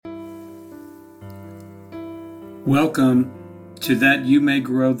Welcome to That You May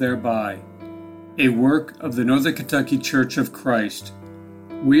Grow Thereby, a work of the Northern Kentucky Church of Christ.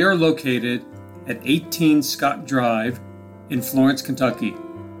 We are located at 18 Scott Drive in Florence, Kentucky.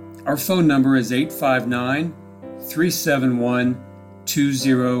 Our phone number is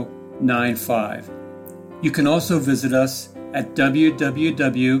 859-371-2095. You can also visit us at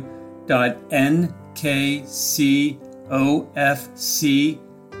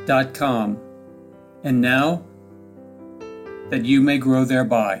www.nkcofc.com. And now, that you may grow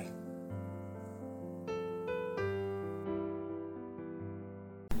thereby.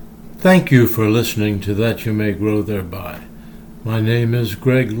 Thank you for listening to That You May Grow Thereby. My name is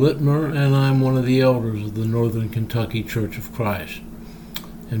Greg Littmer, and I'm one of the elders of the Northern Kentucky Church of Christ.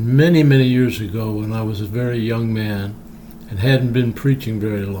 And many, many years ago, when I was a very young man and hadn't been preaching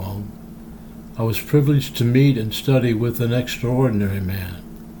very long, I was privileged to meet and study with an extraordinary man.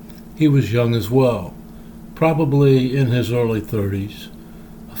 He was young as well, probably in his early 30s,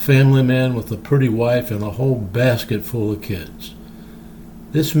 a family man with a pretty wife and a whole basket full of kids.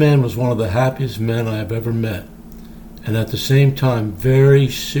 This man was one of the happiest men I have ever met, and at the same time very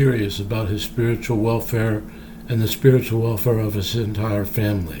serious about his spiritual welfare and the spiritual welfare of his entire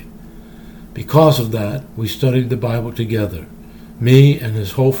family. Because of that, we studied the Bible together, me and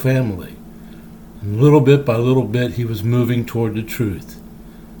his whole family. And little bit by little bit, he was moving toward the truth.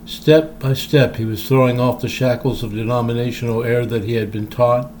 Step by step, he was throwing off the shackles of denominational error that he had been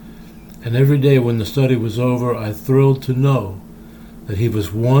taught, and every day when the study was over, I thrilled to know that he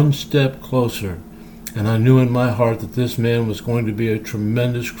was one step closer, and I knew in my heart that this man was going to be a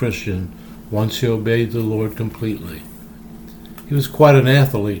tremendous Christian once he obeyed the Lord completely. He was quite an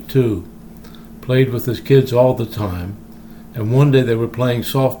athlete, too, played with his kids all the time, and one day they were playing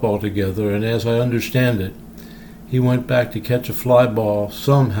softball together, and as I understand it, he went back to catch a fly ball,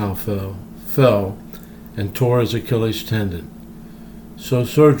 somehow fell, and tore his Achilles tendon. So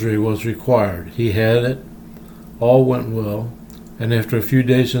surgery was required. He had it. All went well, and after a few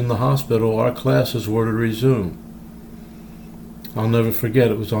days in the hospital, our classes were to resume. I'll never forget,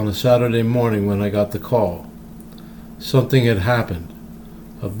 it was on a Saturday morning when I got the call. Something had happened.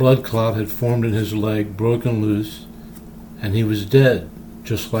 A blood clot had formed in his leg, broken loose, and he was dead,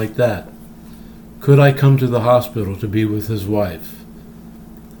 just like that. Could I come to the hospital to be with his wife?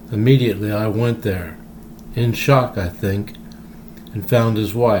 Immediately I went there, in shock I think, and found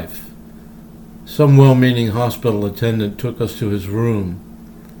his wife. Some well-meaning hospital attendant took us to his room,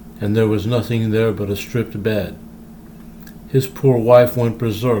 and there was nothing there but a stripped bed. His poor wife went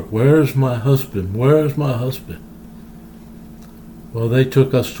berserk. "Where's my husband? Where's my husband?" Well, they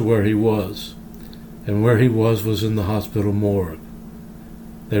took us to where he was, and where he was in the hospital morgue.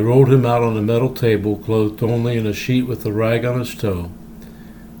 They rolled him out on a metal table, clothed only in a sheet with a rag on his toe,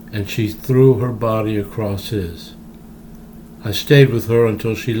 and she threw her body across his. I stayed with her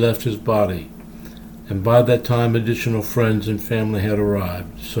until she left his body, and by that time additional friends and family had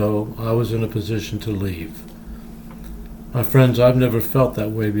arrived, so I was in a position to leave. My friends, I've never felt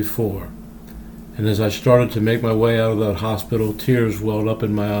that way before, and as I started to make my way out of that hospital, tears welled up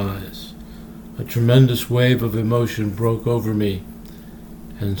in my eyes. A tremendous wave of emotion broke over me,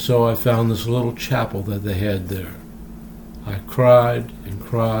 and so I found this little chapel that they had there. I cried and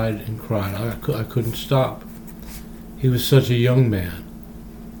cried and cried. I couldn't stop. He was such a young man.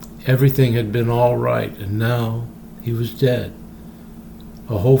 Everything had been all right, and now he was dead.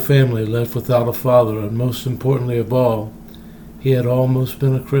 A whole family left without a father, and most importantly of all, he had almost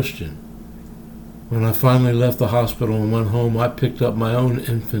been a Christian. When I finally left the hospital and went home, I picked up my own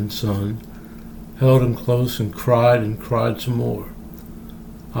infant son, held him close, and cried some more.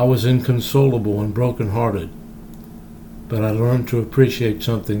 I was inconsolable and broken-hearted, but I learned to appreciate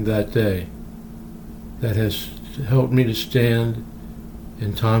something that day that has helped me to stand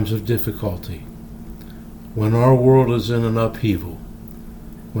in times of difficulty. When our world is in an upheaval,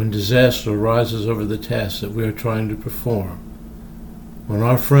 when disaster rises over the tasks that we are trying to perform, when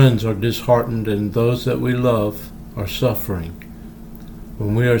our friends are disheartened and those that we love are suffering,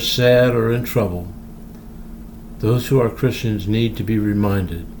 when we are sad or in trouble, those who are Christians need to be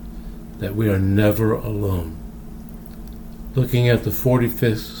reminded that we are never alone. Looking at the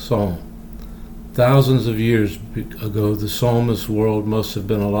 45th Psalm, thousands of years ago, the psalmist's world must have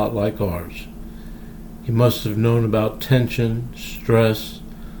been a lot like ours. He must have known about tension, stress,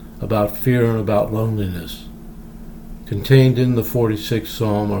 about fear, and about loneliness. Contained in the 46th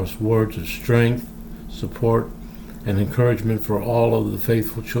Psalm are words of strength, support, and encouragement for all of the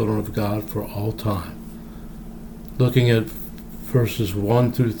faithful children of God for all time. Looking at verses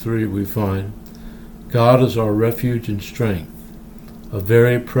 1 through 3, we find, God is our refuge and strength, a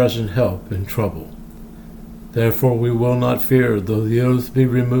very present help in trouble. Therefore we will not fear, though the earth be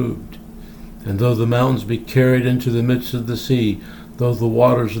removed, and though the mountains be carried into the midst of the sea, though the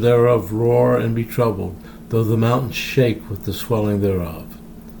waters thereof roar and be troubled, though the mountains shake with the swelling thereof.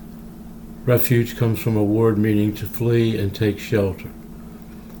 Refuge comes from a word meaning to flee and take shelter,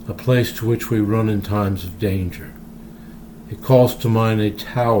 a place to which we run in times of danger. It calls to mind a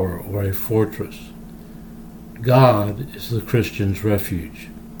tower or a fortress. God is the Christian's refuge.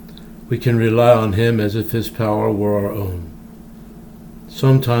 We can rely on him as if his power were our own.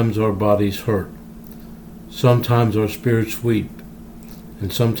 Sometimes our bodies hurt. Sometimes our spirits weep.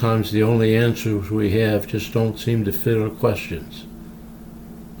 And sometimes the only answers we have just don't seem to fit our questions.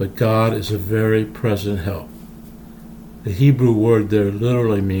 But God is a very present help. The Hebrew word there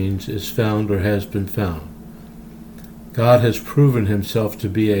literally means is found or has been found. God has proven himself to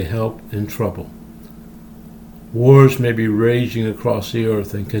be a help in trouble. Wars may be raging across the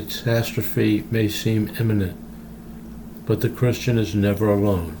earth and catastrophe may seem imminent, but the Christian is never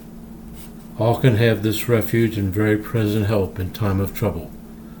alone. All can have this refuge and very present help in time of trouble,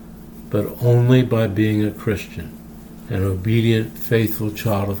 but only by being a Christian, an obedient, faithful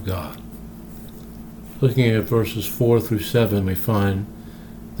child of God. Looking at verses 4 through 7, we find,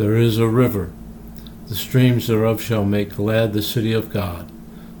 "There is a river. The streams thereof shall make glad the city of God,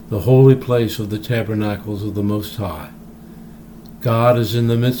 the holy place of the tabernacles of the Most High. God is in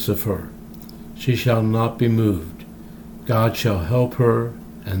the midst of her. She shall not be moved. God shall help her,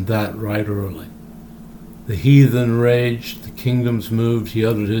 and that right early. The heathen raged, the kingdoms moved, he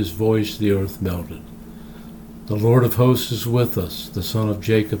uttered his voice, the earth melted. The Lord of hosts is with us, the Son of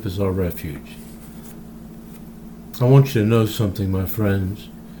Jacob is our refuge." I want you to know something, my friends.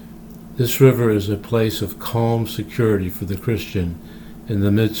 This river is a place of calm security for the Christian in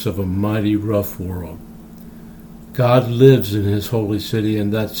the midst of a mighty rough world. God lives in his holy city,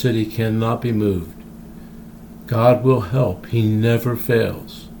 and that city cannot be moved. God will help. He never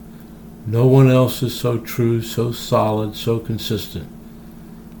fails. No one else is so true, so solid, so consistent.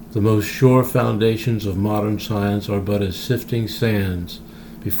 The most sure foundations of modern science are but as sifting sands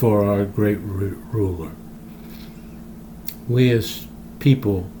before our great ruler. We as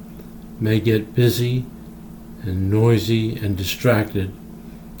people may get busy and noisy and distracted,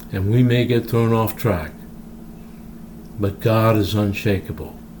 and we may get thrown off track. But God is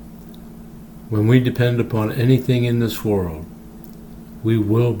unshakable. When we depend upon anything in this world, we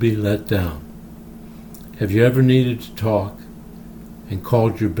will be let down. Have you ever needed to talk and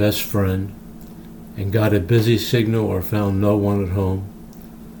called your best friend and got a busy signal or found no one at home?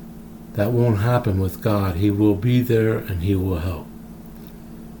 That won't happen with God. He will be there and he will help.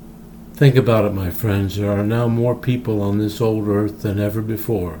 Think about it, my friends. There are now more people on this old earth than ever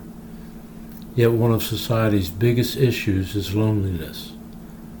before. Yet one of society's biggest issues is loneliness.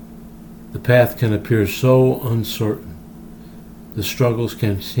 The path can appear so uncertain. The struggles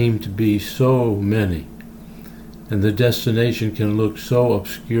can seem to be so many. And the destination can look so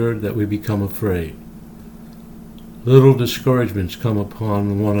obscured that we become afraid. Little discouragements come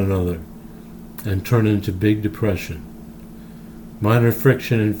upon one another and turn into big depression. Minor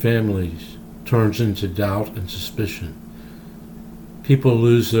friction in families turns into doubt and suspicion. People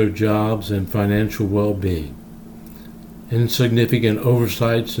lose their jobs and financial well-being. Insignificant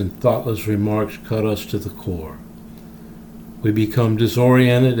oversights and thoughtless remarks cut us to the core. We become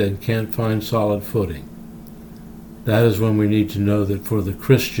disoriented and can't find solid footing. That is when we need to know that for the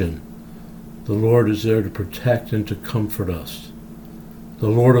Christian, the Lord is there to protect and to comfort us. The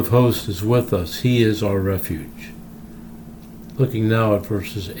Lord of hosts is with us. He is our refuge. Looking now at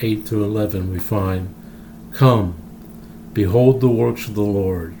verses 8 through 11, we find, "Come, behold the works of the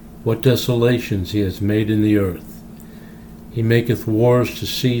Lord, what desolations he has made in the earth. He maketh wars to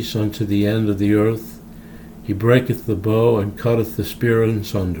cease unto the end of the earth. He breaketh the bow and cutteth the spear in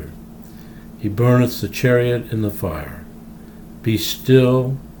sunder. He burneth the chariot in the fire. Be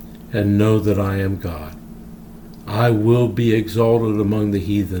still and know that I am God. I will be exalted among the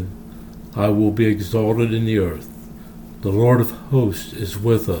heathen. I will be exalted in the earth. The Lord of hosts is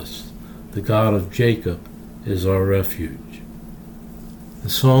with us. The God of Jacob is our refuge." The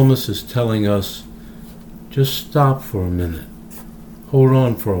psalmist is telling us, just stop for a minute, hold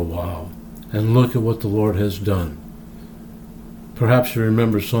on for a while, and look at what the Lord has done. Perhaps you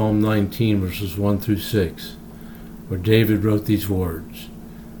remember Psalm 19, verses 1 through 6, where David wrote these words,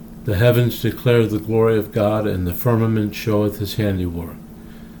 "The heavens declare the glory of God, and the firmament showeth his handiwork.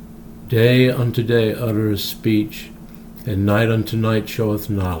 Day unto day uttereth speech, and night unto night showeth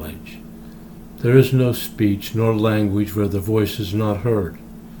knowledge. There is no speech nor language where their voice is not heard.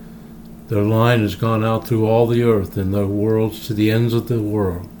 Their line is gone out through all the earth, and their worlds to the ends of the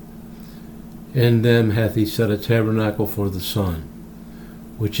world. In them hath he set a tabernacle for the sun,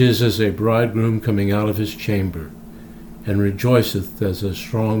 which is as a bridegroom coming out of his chamber, and rejoiceth as a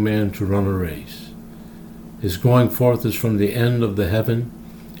strong man to run a race. His going forth is from the end of the heaven,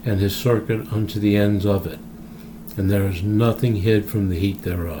 and his circuit unto the ends of it, and there is nothing hid from the heat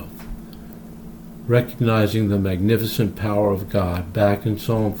thereof. Recognizing the magnificent power of God, back in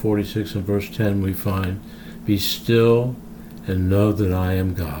Psalm 46 and verse 10 we find, "Be still and know that I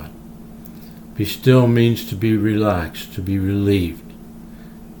am God." Be still means to be relaxed, to be relieved.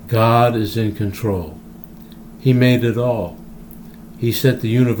 God is in control. He made it all. He set the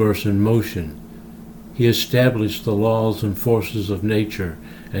universe in motion. He established the laws and forces of nature,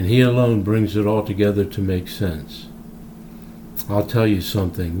 and he alone brings it all together to make sense. I'll tell you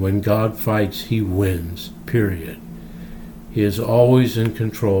something. When God fights, he wins, period. He is always in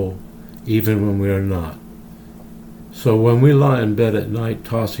control, even when we are not. So when we lie in bed at night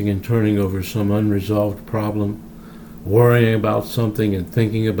tossing and turning over some unresolved problem, worrying about something and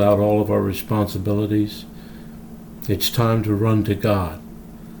thinking about all of our responsibilities, it's time to run to God,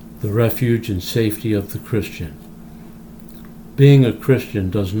 the refuge and safety of the Christian. Being a Christian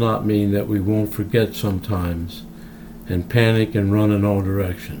does not mean that we won't forget sometimes and panic and run in all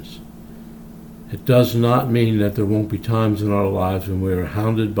directions. It does not mean that there won't be times in our lives when we are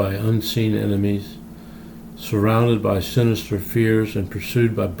hounded by unseen enemies, surrounded by sinister fears, and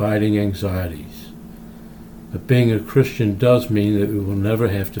pursued by biting anxieties. But being a Christian does mean that we will never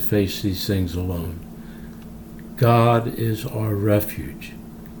have to face these things alone. God is our refuge.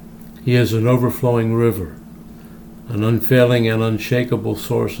 He is an overflowing river, an unfailing and unshakable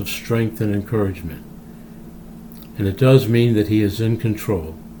source of strength and encouragement. And it does mean that he is in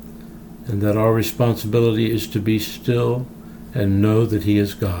control, and that our responsibility is to be still and know that he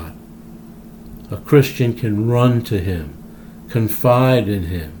is God. A Christian can run to him, confide in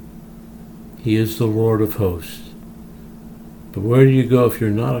him. He is the Lord of hosts. But where do you go if you're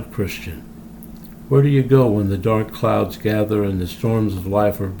not a Christian? Where do you go when the dark clouds gather and the storms of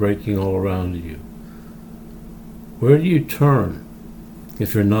life are breaking all around you? Where do you turn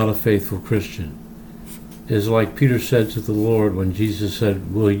if you're not a faithful Christian? It is like Peter said to the Lord when Jesus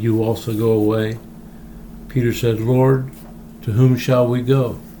said, "Will you also go away?" Peter said, "Lord, to whom shall we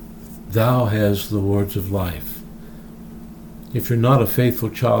go? Thou hast the words of life." If you're not a faithful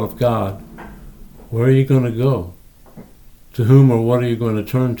child of God, where are you going to go? To whom or what are you going to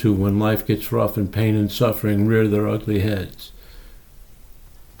turn to when life gets rough and pain and suffering rear their ugly heads?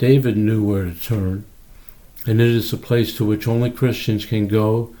 David knew where to turn, and it is a place to which only Christians can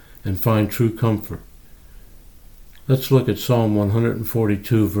go and find true comfort. Let's look at Psalm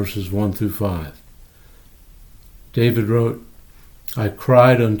 142, verses 1 through 5. David wrote, "I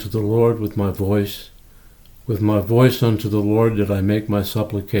cried unto the Lord with my voice unto the Lord did I make my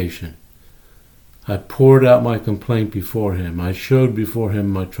supplication. I poured out my complaint before him. I showed before him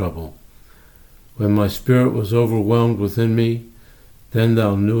my trouble. When my spirit was overwhelmed within me, then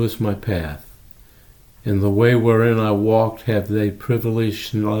thou knewest my path. In the way wherein I walked have they privily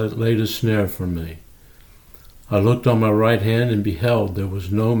laid a snare for me. I looked on my right hand and beheld there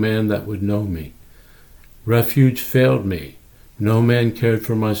was no man that would know me. Refuge failed me. No man cared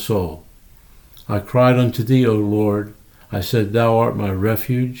for my soul. I cried unto thee, O Lord. I said, Thou art my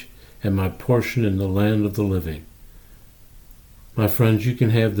refuge and my portion in the land of the living. My friends, you can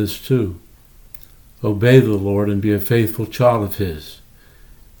have this too. Obey the Lord and be a faithful child of his.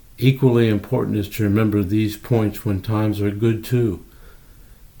 Equally important is to remember these points when times are good too,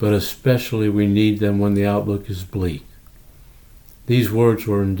 but especially we need them when the outlook is bleak. These words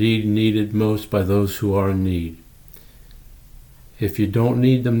were indeed needed most by those who are in need. If you don't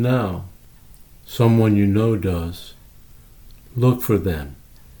need them now, someone you know does. Look for them.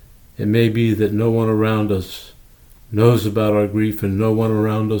 It may be that no one around us knows about our grief and no one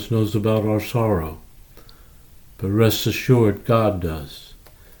around us knows about our sorrow. But rest assured, God does.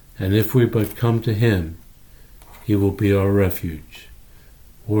 And if we but come to him, he will be our refuge.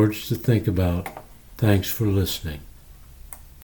 Words to think about. Thanks for listening.